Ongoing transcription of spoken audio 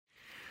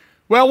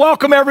Well,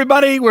 welcome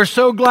everybody. We're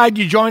so glad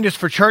you joined us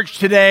for church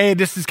today.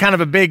 This is kind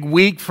of a big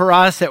week for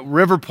us at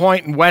River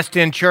Point and West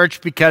End Church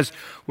because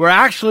we're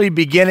actually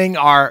beginning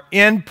our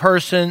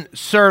in-person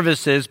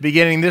services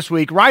beginning this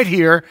week right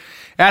here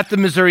at the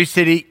Missouri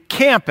City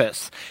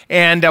campus.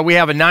 And we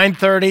have a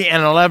 9:30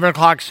 and 11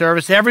 o'clock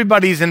service.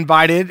 Everybody's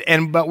invited,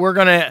 but we're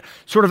going to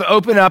sort of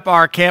open up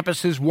our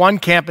campuses one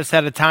campus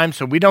at a time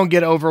so we don't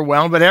get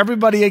overwhelmed. But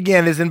everybody,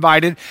 again, is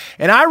invited.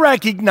 And I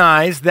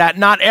recognize that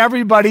not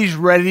everybody's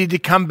ready to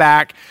come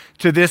back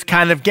to this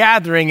kind of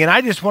gathering. And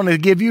I just want to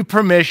give you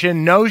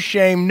permission, no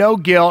shame, no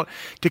guilt,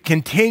 to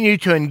continue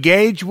to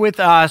engage with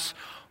us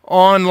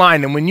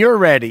online. And when you're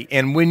ready,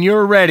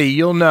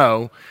 you'll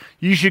know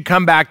you should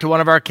come back to one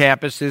of our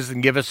campuses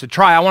and give us a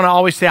try. I want to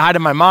always say hi to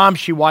my mom.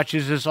 She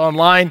watches this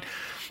online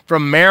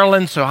from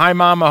Maryland. So hi,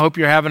 Mom. I hope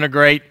you're having a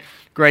great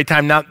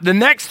time. Now, the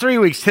next 3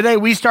 weeks, today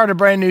we start a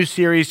brand new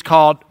series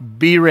called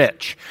Be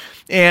Rich.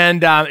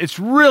 And it's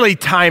really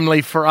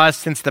timely for us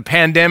since the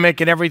pandemic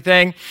and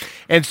everything.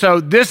 And so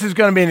this is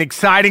going to be an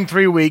exciting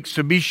 3 weeks.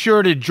 So be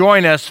sure to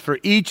join us for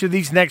each of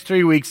these next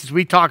 3 weeks as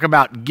we talk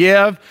about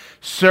give,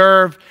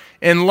 serve,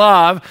 and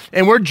love.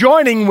 And we're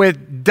joining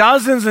with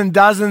dozens and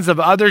dozens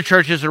of other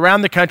churches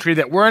around the country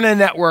that we're in a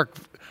network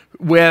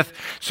with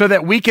so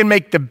that we can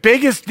make the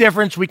biggest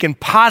difference we can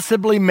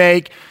possibly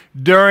make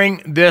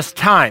during this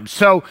time.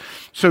 So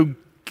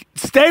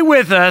stay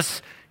with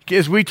us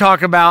as we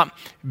talk about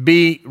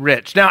Be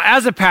Rich. Now,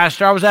 as a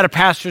pastor, I was at a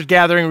pastor's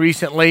gathering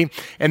recently,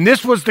 and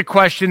this was the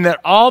question that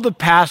all the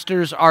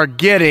pastors are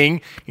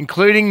getting,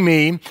 including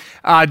me,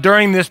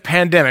 during this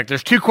pandemic.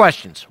 There's two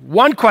questions.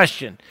 One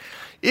question: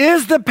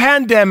 is the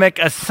pandemic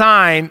a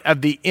sign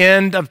of the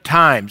end of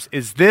times?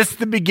 Is this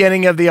the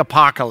beginning of the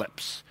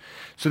apocalypse?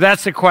 So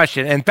that's the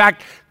question. In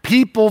fact,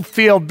 people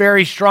feel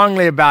very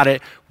strongly about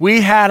it.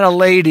 We had a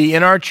lady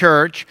in our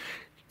church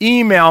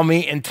email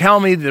me and tell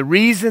me the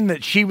reason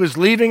that she was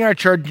leaving our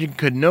church and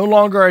could no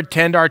longer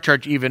attend our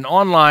church, even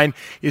online,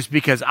 is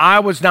because I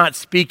was not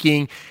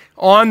speaking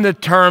on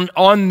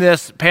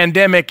this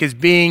pandemic as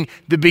being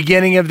the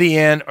beginning of the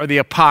end or the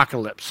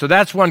apocalypse. So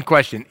that's one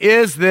question.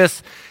 Is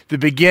this the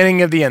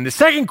beginning of the end? The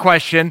second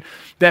question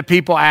that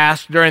people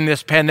ask during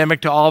this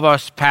pandemic to all of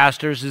us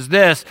pastors is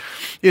this: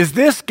 is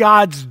this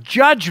God's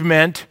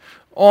judgment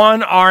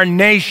on our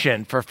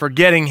nation for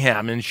forgetting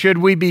him? And should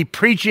we be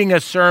preaching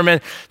a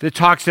sermon that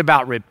talks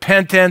about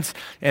repentance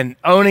and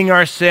owning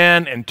our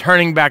sin and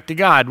turning back to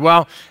God?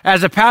 Well,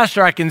 as a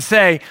pastor, I can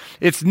say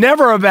it's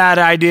never a bad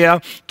idea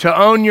to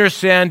own your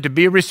sin, to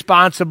be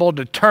responsible,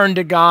 to turn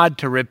to God,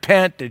 to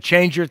repent, to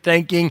change your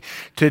thinking,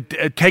 to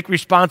take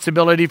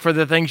responsibility for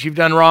the things you've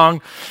done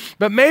wrong.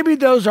 But maybe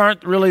those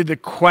aren't really the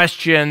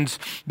questions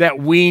that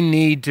we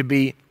need to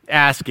be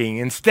asking.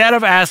 Instead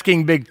of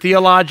asking big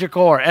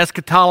theological or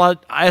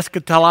eschatological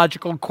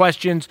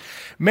questions,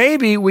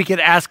 maybe we could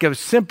ask a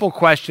simple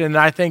question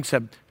that I think is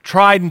a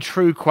tried and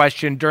true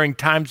question during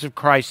times of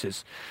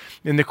crisis.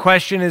 And the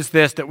question is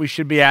this that we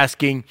should be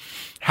asking: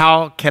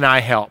 how can I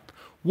help?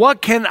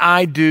 What can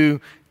I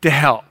do to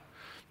help?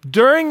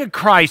 During a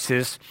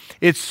crisis,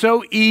 it's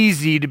so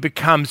easy to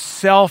become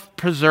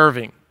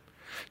self-preserving.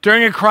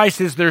 During a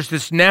crisis, there's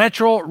this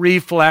natural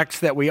reflex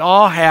that we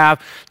all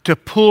have to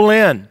pull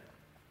in,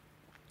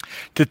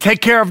 to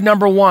take care of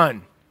number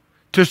one,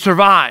 to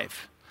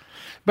survive.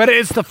 But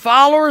it's the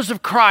followers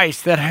of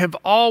Christ that have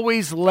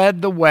always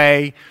led the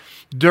way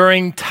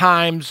during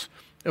times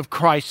of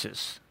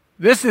crisis.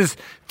 This is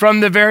from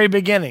the very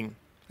beginning.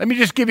 Let me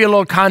just give you a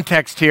little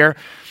context here.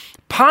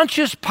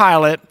 Pontius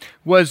Pilate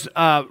was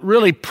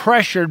really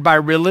pressured by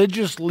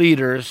religious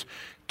leaders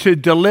to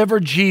deliver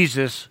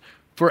Jesus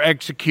for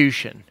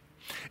execution.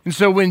 And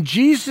so when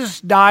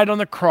Jesus died on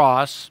the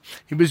cross,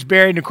 he was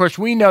buried, and of course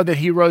we know that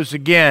he rose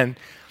again.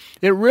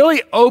 It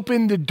really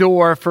opened the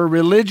door for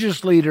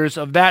religious leaders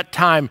of that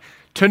time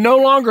to no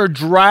longer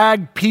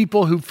drag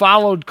people who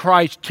followed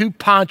Christ to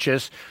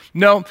Pontius.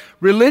 No,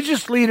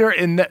 religious leaders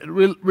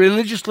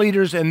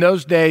in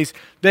those days,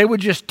 they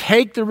would just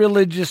take the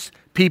religious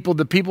people,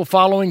 the people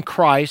following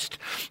Christ,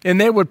 and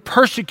they would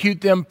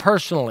persecute them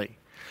personally.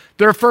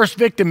 Their first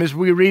victim, as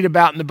we read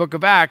about in the book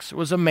of Acts,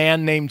 was a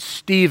man named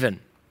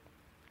Stephen,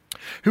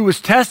 who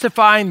was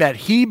testifying that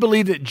he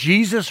believed that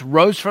Jesus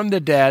rose from the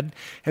dead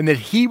and that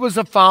he was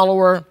a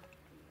follower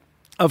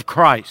of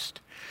Christ.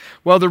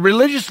 Well, the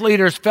religious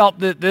leaders felt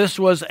that this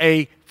was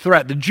a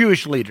threat, the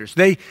Jewish leaders.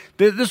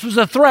 This was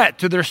a threat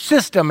to their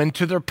system and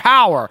to their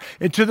power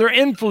and to their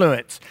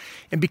influence.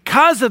 And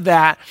because of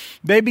that,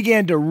 they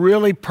began to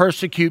really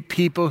persecute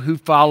people who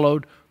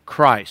followed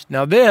Christ.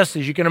 Now this,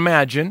 as you can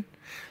imagine,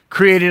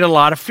 created a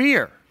lot of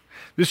fear.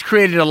 This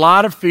created a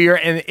lot of fear,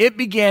 and it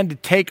began to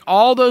take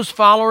all those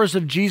followers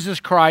of Jesus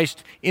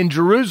Christ in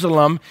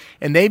Jerusalem,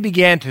 and they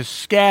began to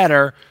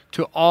scatter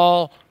to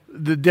all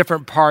the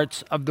different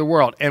parts of the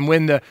world. And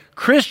when the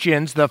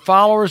Christians, the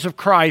followers of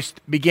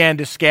Christ, began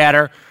to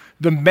scatter,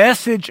 the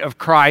message of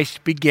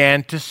Christ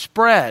began to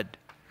spread.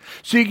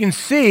 So you can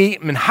see,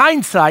 in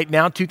hindsight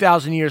now,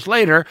 2,000 years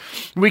later,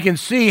 we can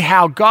see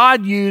how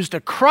God used a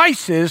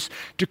crisis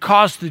to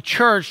cause the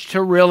church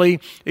to really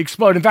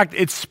explode. In fact,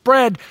 it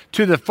spread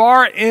to the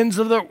far ends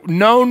of the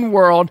known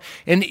world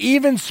and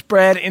even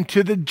spread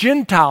into the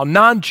Gentile,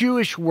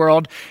 non-Jewish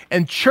world,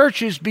 and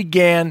churches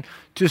began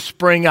to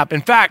spring up.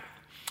 In fact,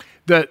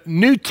 the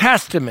New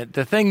Testament,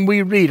 the thing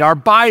we read, our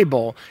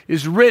Bible,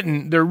 is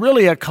written, they're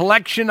really a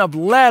collection of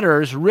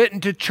letters written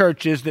to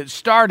churches that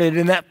started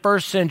in that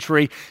first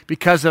century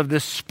because of the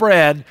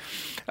spread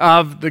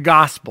of the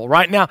gospel.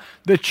 Right now,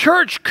 the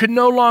church could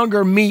no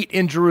longer meet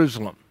in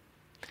Jerusalem.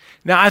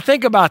 Now, I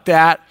think about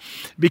that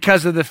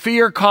because of the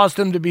fear caused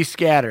them to be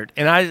scattered.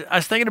 And I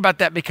was thinking about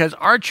that because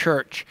our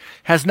church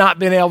has not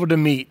been able to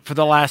meet for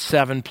the last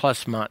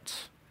 7+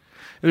 months.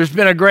 There's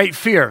been a great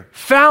fear,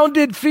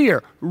 founded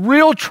fear,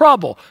 real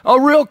trouble, a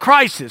real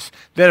crisis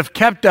that have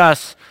kept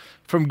us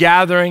from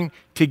gathering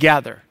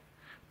together.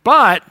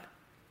 But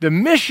the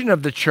mission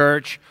of the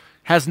church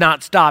has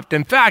not stopped.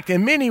 In fact,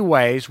 in many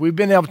ways, we've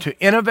been able to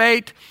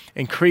innovate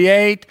and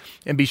create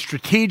and be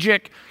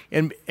strategic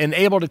and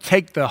able to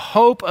take the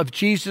hope of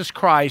Jesus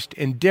Christ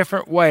in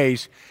different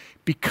ways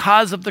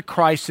because of the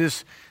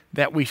crisis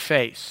that we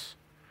face.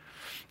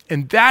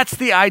 And that's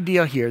the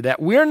idea here, that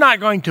we're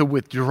not going to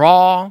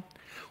withdraw.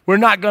 We're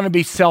not going to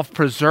be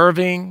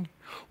self-preserving.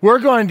 We're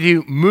going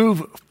to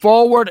move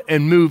forward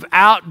and move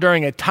out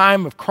during a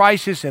time of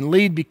crisis and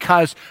lead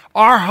because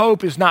our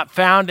hope is not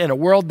found in a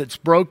world that's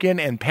broken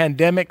and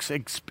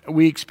pandemics.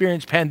 We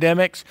experience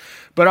pandemics,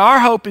 but our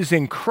hope is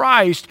in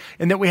Christ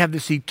and that we have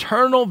this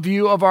eternal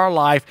view of our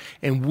life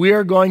and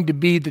we're going to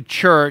be the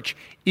church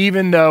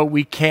even though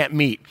we can't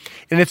meet.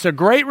 And it's a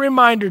great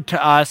reminder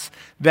to us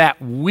that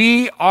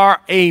we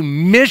are a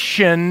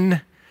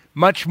mission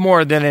much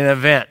more than an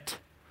event.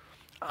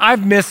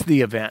 I've missed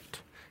the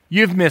event.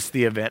 You've missed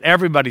the event.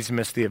 Everybody's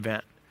missed the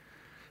event.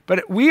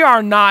 But we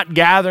are not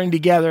gathering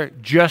together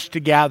just to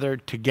gather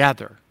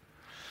together.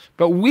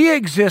 But we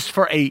exist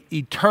for an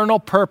eternal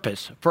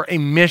purpose, for a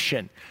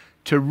mission,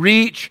 to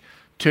reach,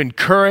 to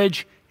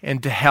encourage,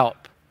 and to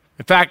help.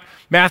 In fact,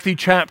 Matthew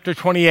chapter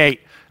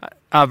 28,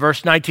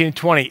 verse 19 and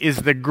 20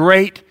 is the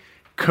Great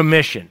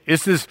Commission.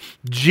 This is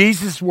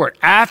Jesus' word.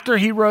 After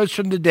he rose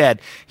from the dead,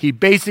 he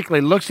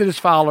basically looks at his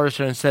followers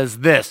and says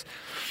this,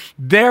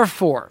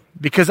 "Therefore,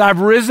 because I've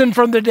risen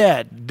from the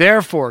dead,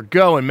 therefore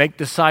go and make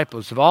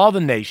disciples of all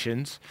the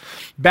nations,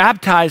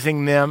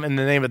 baptizing them in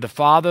the name of the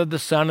Father, the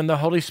Son, and the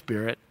Holy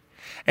Spirit,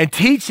 and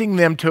teaching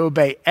them to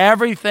obey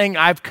everything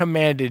I've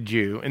commanded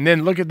you." And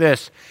then look at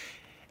this.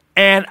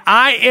 "And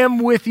I am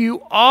with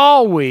you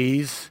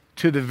always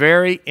to the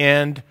very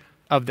end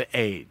of the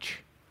age."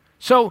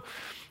 So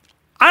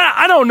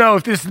I don't know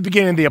if this is the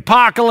beginning of the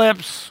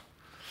apocalypse.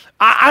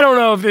 I don't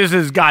know if this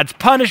is God's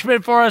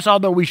punishment for us,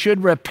 although we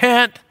should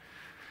repent.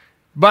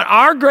 But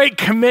our Great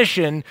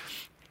Commission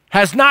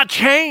has not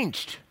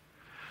changed.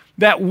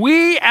 That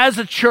we as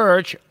a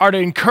church are to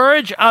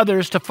encourage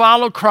others to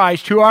follow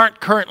Christ who aren't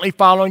currently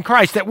following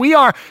Christ. That we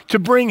are to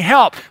bring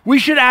help. We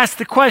should ask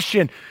the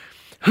question,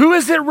 who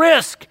is at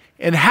risk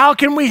and how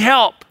can we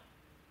help?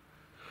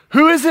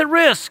 Who is at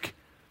risk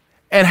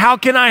and how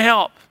can I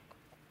help?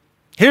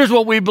 Here's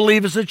what we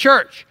believe as a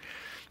church.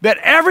 That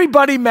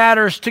everybody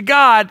matters to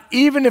God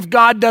even if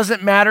God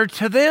doesn't matter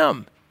to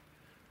them.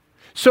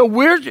 So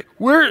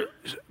we're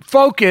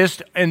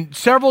focused in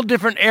several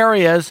different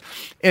areas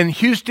in the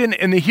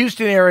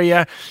Houston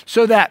area,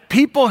 so that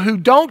people who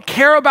don't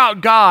care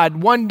about God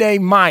one day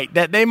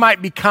that they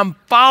might become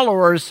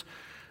followers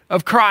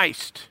of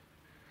Christ.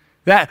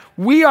 That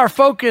we are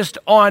focused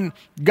on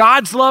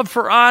God's love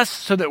for us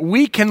so that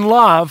we can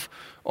love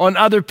on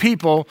other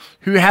people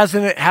who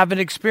haven't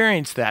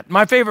experienced that.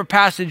 My favorite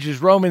passage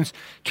is Romans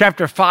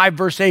chapter 5,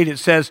 verse 8. It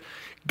says,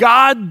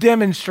 "God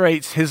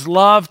demonstrates his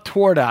love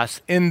toward us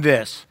in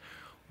this: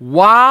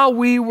 while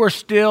we were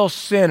still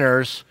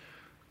sinners,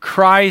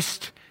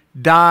 Christ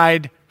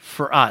died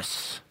for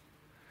us."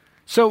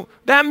 So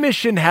that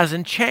mission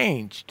hasn't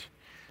changed.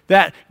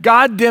 That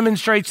God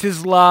demonstrates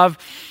his love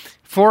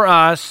for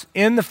us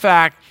in the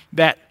fact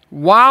that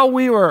while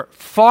we were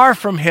far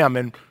from him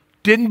and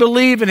didn't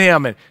believe in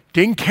him and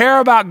didn't care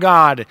about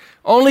God,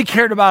 only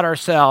cared about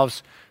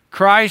ourselves,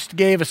 Christ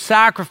gave a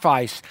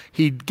sacrifice.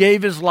 He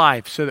gave his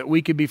life so that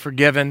we could be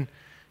forgiven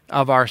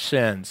of our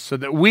sins, so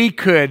that we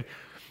could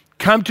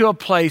come to a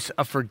place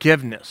of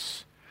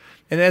forgiveness.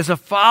 And as a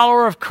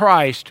follower of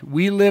Christ,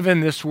 we live in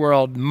this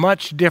world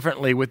much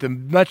differently, with a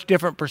much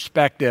different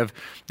perspective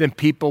than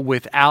people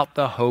without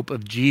the hope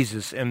of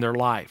Jesus in their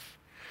life.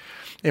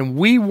 And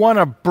we want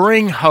to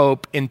bring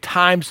hope in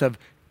times of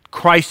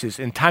crisis,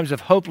 in times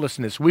of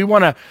hopelessness. We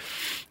want to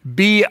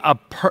be a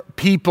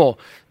people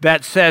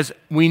that says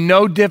we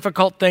know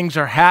difficult things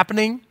are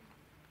happening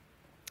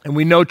and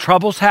we know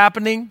trouble's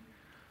happening,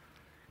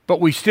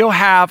 but we still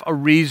have a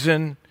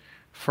reason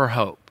for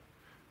hope.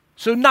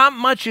 So not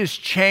much has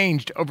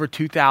changed over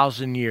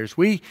 2,000 years.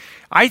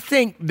 I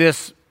think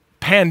this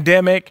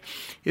pandemic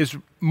is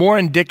more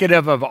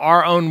indicative of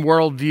our own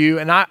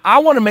worldview, and I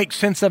want to make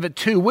sense of it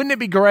too. Wouldn't it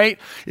be great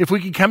if we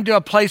could come to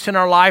a place in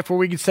our life where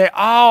we could say,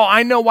 oh,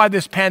 I know why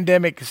this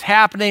pandemic is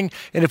happening,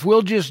 and if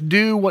we'll just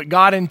do what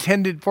God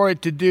intended for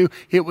it to do,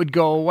 it would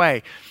go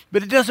away.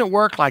 But it doesn't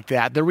work like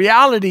that. The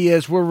reality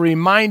is we're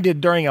reminded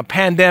during a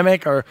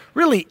pandemic or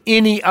really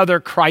any other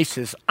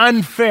crisis,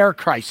 unfair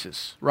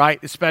crisis,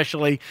 right,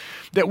 especially,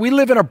 that we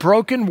live in a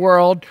broken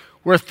world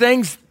where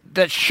things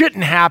that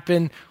shouldn't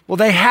happen, well,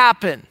 they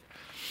happen.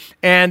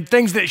 And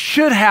things that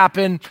should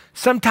happen,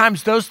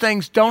 sometimes those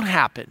things don't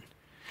happen.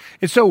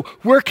 And so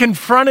we're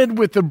confronted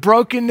with the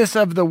brokenness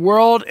of the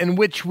world in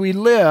which we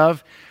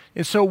live.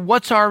 And so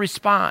what's our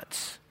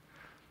response?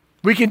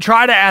 We can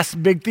try to ask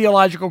big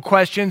theological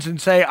questions and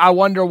say, I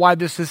wonder why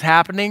this is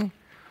happening.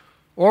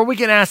 Or we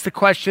can ask the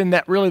question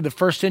that really the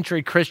first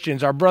century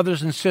Christians, our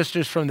brothers and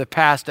sisters from the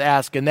past,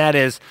 ask, and that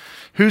is,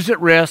 who's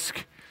at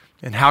risk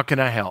and how can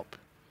I help?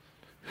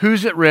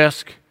 Who's at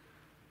risk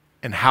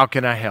and how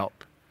can I help?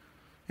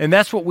 And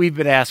that's what we've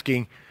been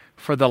asking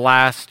for the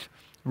last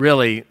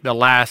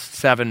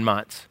 7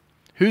 months.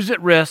 Who's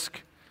at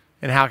risk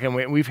and how can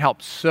we? We've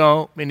helped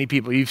so many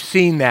people. You've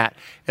seen that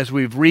as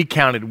we've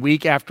recounted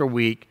week after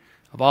week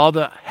of all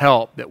the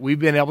help that we've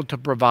been able to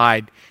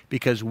provide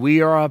because we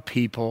are a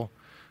people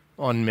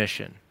on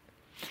mission.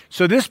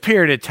 So this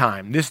period of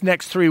time, this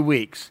next 3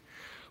 weeks,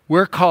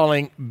 we're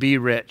calling Be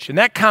Rich. And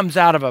that comes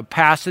out of a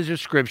passage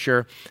of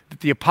Scripture that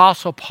the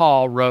Apostle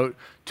Paul wrote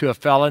to a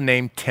fellow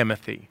named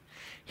Timothy.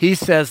 He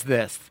says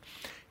this,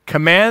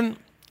 command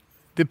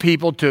the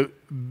people to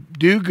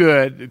do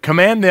good,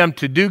 command them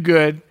to do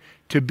good,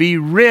 to be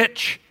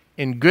rich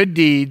in good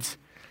deeds,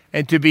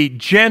 and to be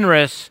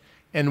generous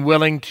and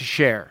willing to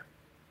share.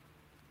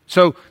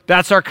 So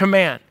that's our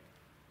command.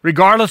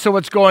 Regardless of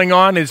what's going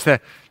on, is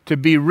to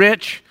be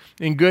rich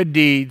in good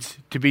deeds,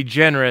 to be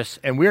generous,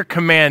 and we're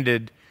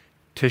commanded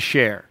to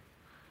share.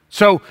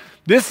 So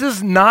this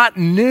is not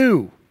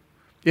new.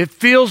 It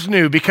feels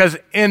new because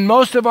in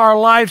most of our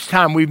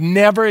lifetime, we've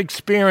never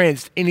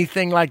experienced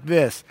anything like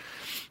this.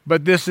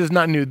 But this is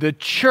not new. The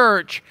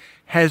church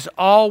has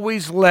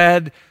always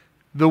led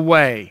the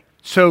way.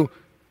 So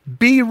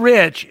Be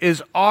Rich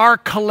is our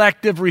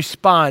collective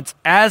response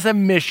as a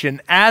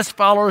mission, as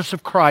followers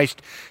of Christ,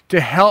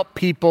 to help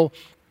people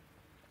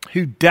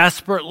who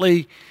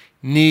desperately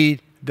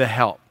need the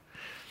help.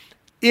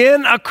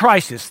 In a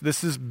crisis,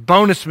 this is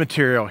bonus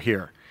material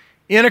here.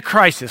 In a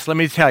crisis, let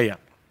me tell you,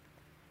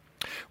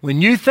 when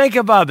you think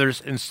of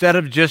others instead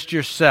of just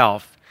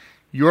yourself,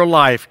 your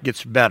life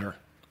gets better.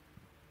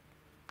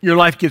 Your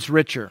life gets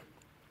richer.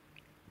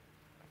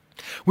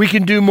 We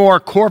can do more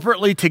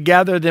corporately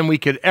together than we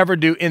could ever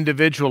do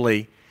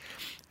individually.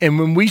 And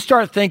when we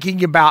start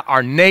thinking about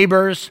our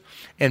neighbors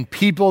and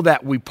people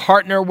that we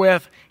partner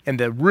with and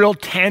the real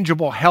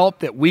tangible help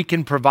that we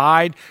can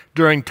provide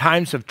during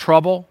times of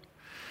trouble,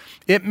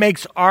 it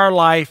makes our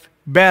life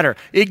better.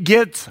 It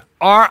gets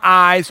our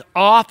eyes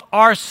off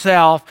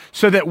ourselves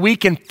so that we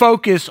can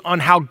focus on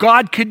how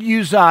God could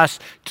use us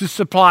to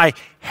supply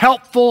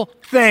helpful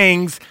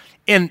things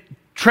in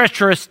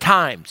treacherous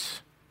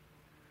times.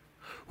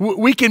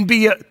 We can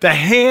be the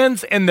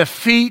hands and the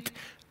feet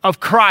of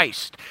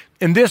Christ.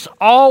 And this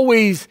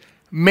always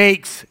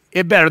makes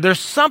it better. There's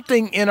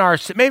something in our,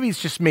 maybe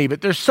it's just me,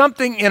 but there's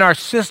something in our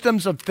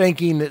systems of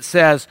thinking that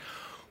says,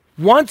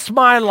 once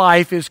my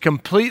life is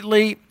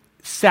completely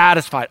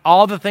satisfied,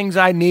 all the things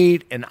I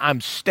need, and I'm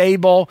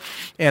stable,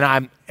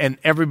 and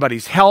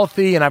everybody's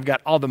healthy, and I've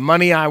got all the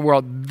money I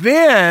want,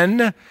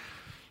 then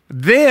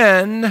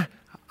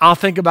I'll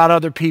think about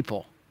other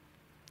people.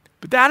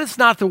 But that is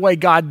not the way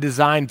God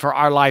designed for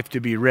our life to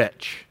be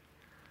rich.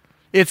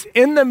 It's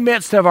in the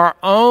midst of our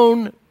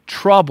own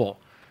trouble,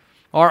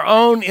 our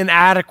own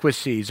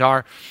inadequacies,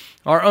 our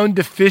own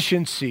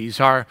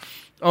deficiencies, our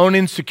own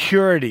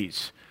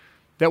insecurities,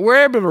 that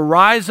we're able to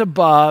rise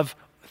above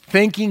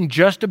thinking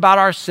just about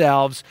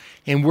ourselves,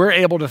 and we're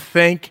able to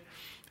think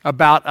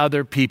about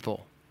other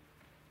people.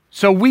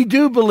 So we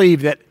do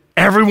believe that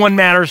everyone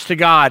matters to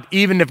God,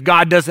 even if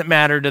God doesn't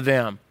matter to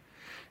them.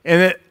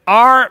 And that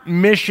our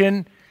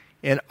mission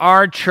in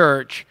our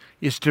church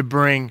is to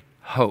bring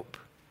hope.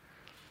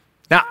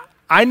 Now,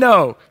 I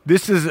know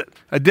this is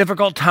a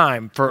difficult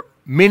time for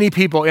many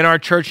people in our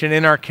church and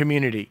in our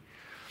community.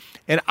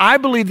 And I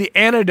believe the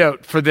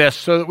antidote for this,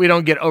 so that we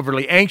don't get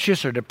overly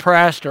anxious or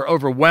depressed or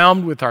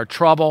overwhelmed with our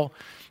trouble,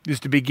 is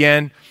to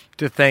begin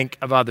to think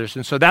of others.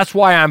 And so that's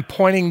why I'm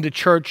pointing the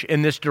church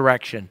in this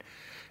direction,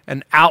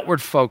 an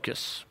outward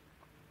focus.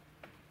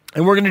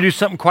 And we're going to do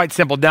something quite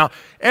simple. Now,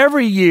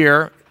 every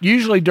year,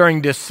 usually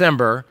during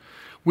December,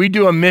 we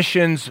do a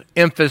missions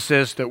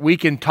emphasis that we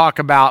can talk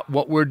about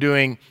what we're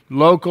doing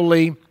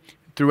locally,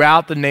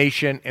 throughout the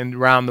nation, and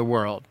around the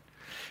world.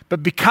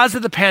 But because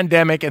of the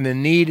pandemic and the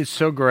need is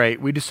so great,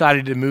 we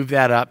decided to move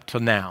that up till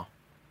now.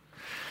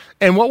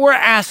 And what we're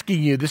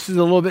asking you, this is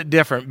a little bit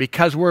different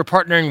because we're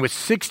partnering with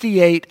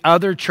 68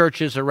 other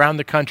churches around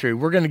the country.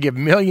 We're going to give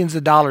millions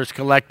of dollars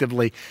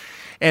collectively.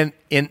 And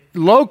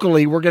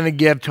locally, we're going to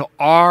give to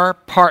our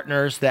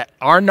partners,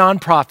 our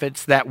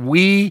nonprofits that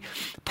we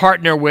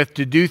partner with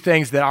to do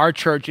things that our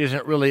church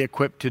isn't really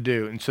equipped to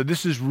do. And so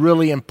this is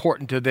really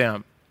important to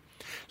them.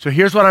 So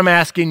here's what I'm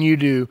asking you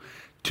to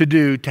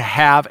do to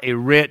have a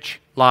rich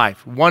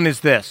life. One is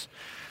this.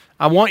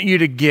 I want you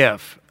to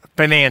give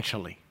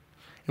financially.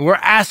 And we're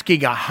asking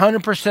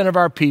 100% of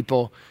our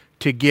people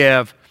to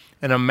give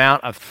an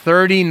amount of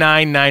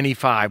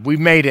 $39.95. We've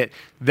made it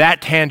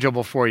that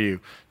tangible for you.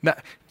 Now,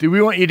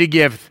 we want you to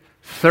give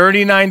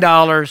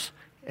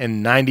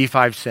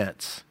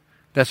 $39.95.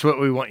 That's what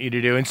we want you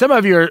to do. And some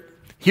of you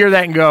hear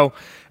that and go,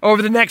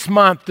 over the next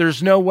month,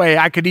 there's no way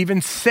I could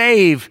even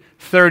save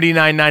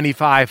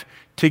 $39.95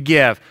 to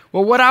give.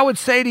 Well, what I would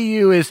say to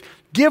you is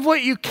give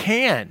what you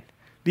can.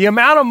 The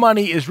amount of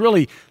money is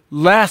really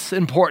less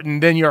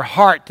important than your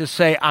heart to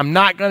say, I'm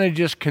not going to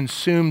just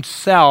consume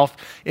self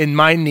in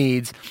my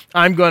needs.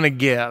 I'm going to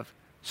give.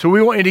 So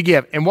we want you to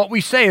give. And what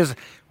we say is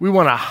we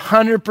want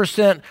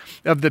 100%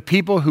 of the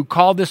people who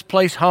call this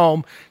place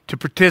home to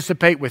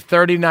participate with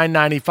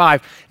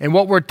 $39.95. And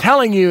what we're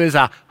telling you is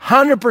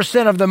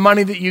 100% of the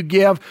money that you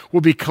give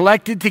will be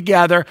collected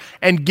together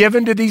and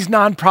given to these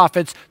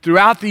nonprofits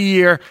throughout the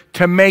year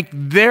to make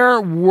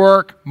their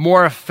work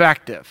more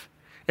effective.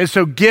 And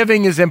so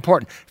giving is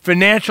important.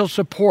 Financial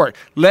support,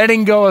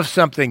 letting go of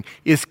something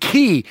is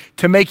key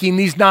to making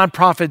these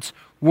nonprofits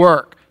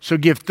work. So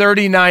give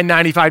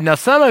 $39.95. Now,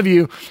 some of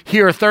you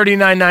hear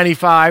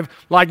 $39.95,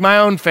 like my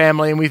own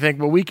family, and we think,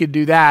 well, we could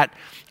do that.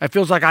 It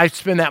feels like I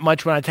spend that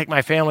much when I take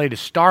my family to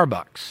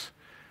Starbucks.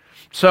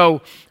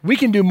 So we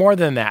can do more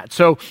than that.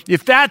 So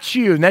if that's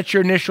you and that's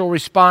your initial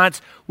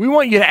response, we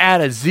want you to add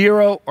a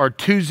 0 or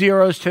 2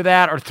 zeros to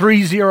that or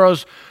 3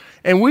 zeros.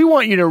 And we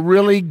want you to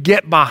really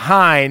get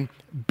behind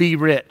Be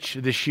Rich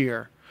this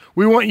year.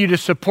 We want you to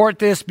support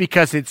this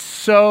because it's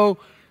so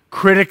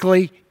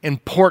critically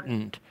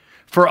important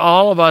for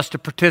all of us to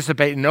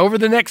participate. And over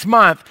the next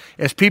month,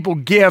 as people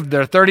give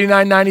their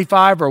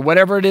 $39.95 or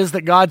whatever it is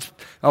that God's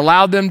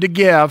allowed them to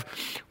give,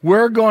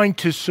 we're going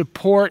to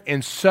support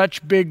in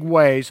such big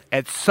ways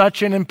at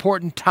such an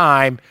important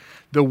time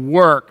the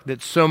work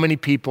that so many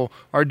people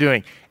are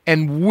doing.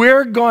 And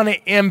we're going to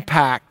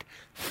impact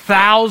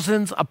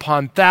thousands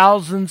upon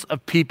thousands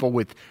of people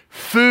with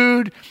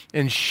food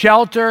and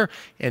shelter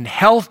and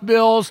health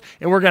bills,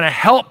 and we're going to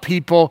help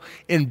people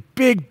in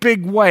big,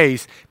 big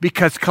ways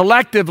because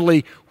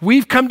collectively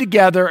we've come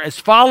together as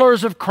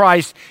followers of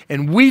Christ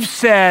and we've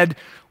said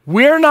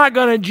we're not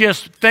going to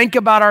just think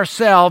about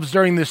ourselves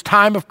during this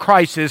time of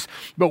crisis,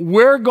 but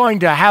we're going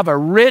to have a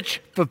rich,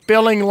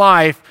 fulfilling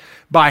life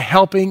by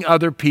helping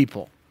other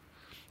people.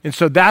 And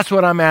so that's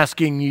what I'm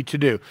asking you to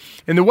do.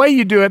 And the way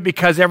you do it,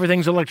 because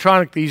everything's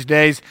electronic these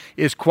days,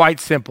 is quite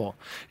simple.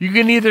 You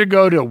can either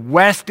go to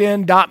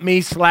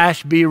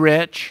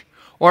westend.me/berich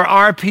or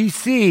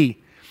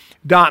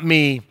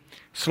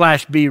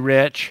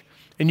rpc.me/berich,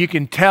 and you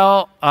can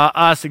tell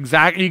us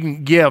exactly, you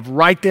can give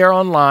right there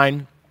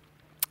online.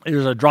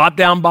 There's a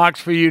drop-down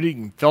box for you. You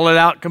can fill it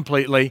out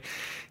completely.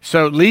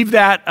 So leave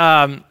that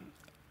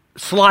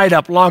slide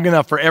up long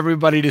enough for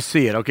everybody to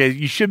see it, okay?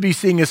 You should be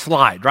seeing a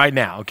slide right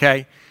now,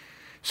 okay?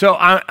 So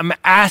I'm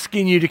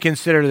asking you to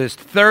consider this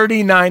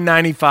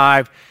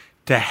 $39.95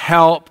 to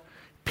help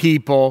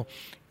people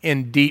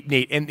in deep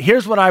need. And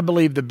here's what I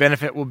believe the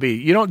benefit will be.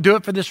 You don't do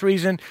it for this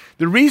reason.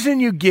 The reason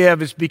you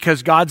give is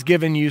because God's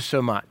given you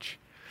so much.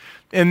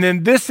 And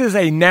then this is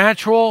a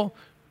natural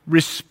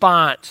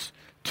response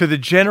to the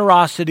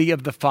generosity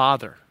of the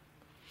Father.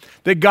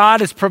 That God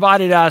has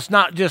provided us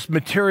not just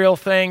material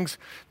things,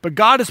 but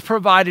God has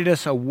provided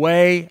us a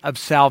way of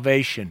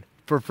salvation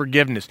for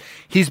forgiveness.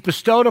 He's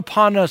bestowed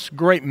upon us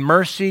great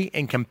mercy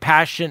and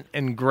compassion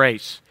and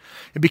grace.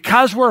 And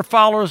because we're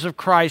followers of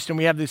Christ and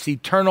we have this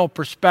eternal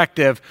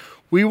perspective,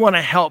 we want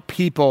to help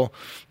people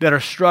that are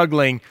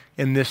struggling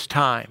in this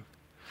time.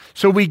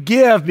 So we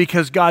give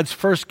because God's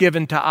first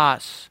given to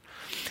us.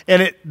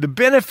 And the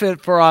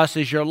benefit for us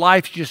is your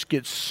life just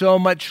gets so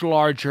much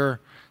larger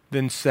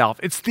than self.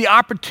 It's the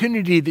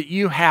opportunity that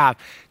you have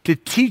to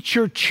teach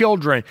your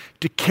children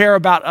to care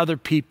about other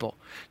people,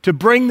 to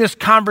bring this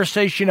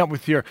conversation up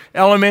with your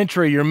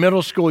elementary, your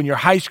middle school, and your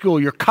high school,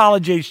 your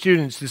college-age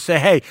students to say,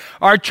 hey,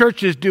 our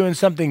church is doing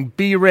something,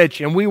 Be Rich,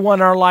 and we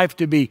want our life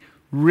to be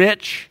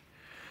rich,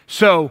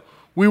 so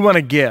we want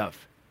to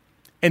give.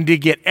 And to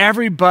get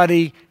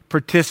everybody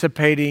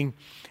participating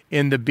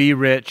in the Be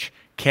Rich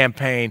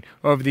campaign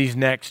over these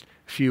next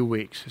few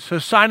weeks. So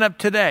sign up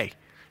today.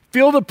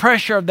 Feel the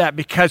pressure of that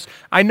because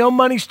I know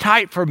money's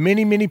tight for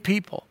many, many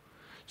people.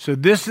 So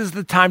this is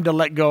the time to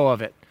let go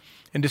of it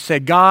and to say,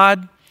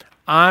 God,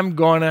 I'm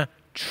going to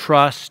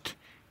trust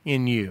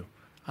in you.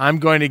 I'm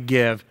going to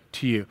give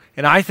to you.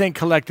 And I think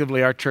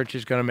collectively our church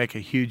is going to make a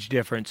huge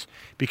difference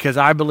because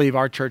I believe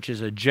our church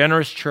is a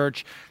generous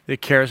church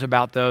that cares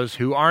about those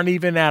who aren't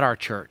even at our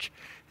church,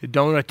 that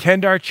don't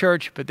attend our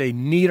church, but they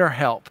need our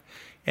help.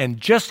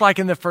 And just like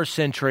in the first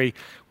century,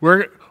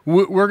 we're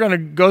going to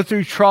go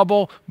through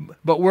trouble,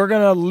 but we're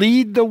going to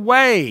lead the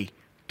way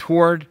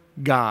toward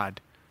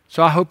God.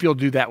 So I hope you'll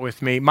do that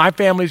with me. My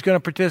family's going to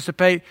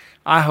participate.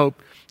 I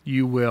hope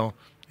you will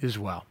as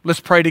well. Let's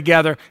pray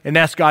together and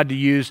ask God to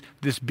use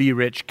this Be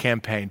Rich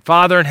campaign.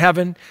 Father in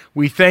heaven,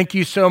 we thank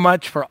you so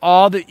much for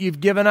all that you've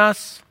given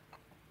us,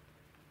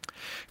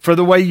 for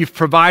the way you've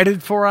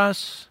provided for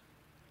us.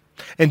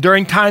 And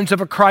during times of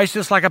a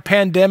crisis like a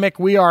pandemic,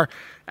 we are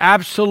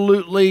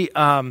absolutely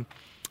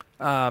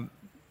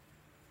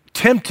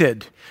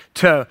tempted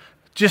to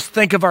just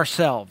think of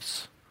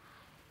ourselves.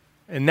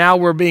 And now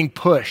we're being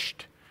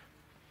pushed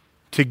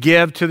to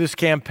give to this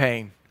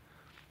campaign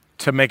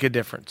to make a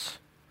difference.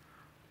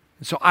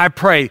 And so I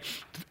pray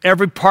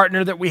every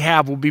partner that we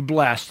have will be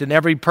blessed, and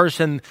every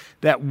person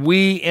that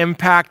we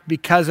impact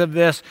because of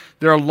this,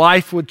 their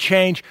life would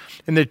change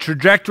and the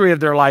trajectory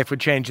of their life would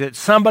change, that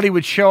somebody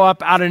would show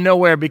up out of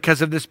nowhere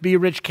because of this Be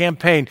Rich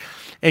campaign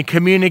and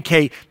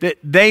communicate that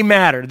they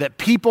matter, that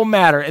people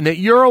matter, and that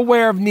you're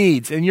aware of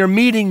needs and you're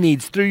meeting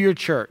needs through your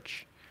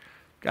church.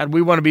 God,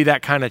 we want to be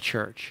that kind of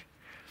church.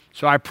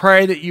 So I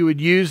pray that you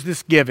would use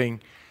this giving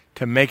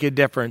to make a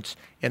difference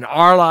in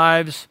our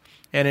lives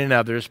and in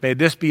others. May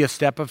this be a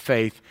step of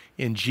faith.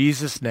 In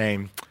Jesus'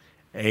 name,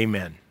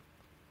 amen.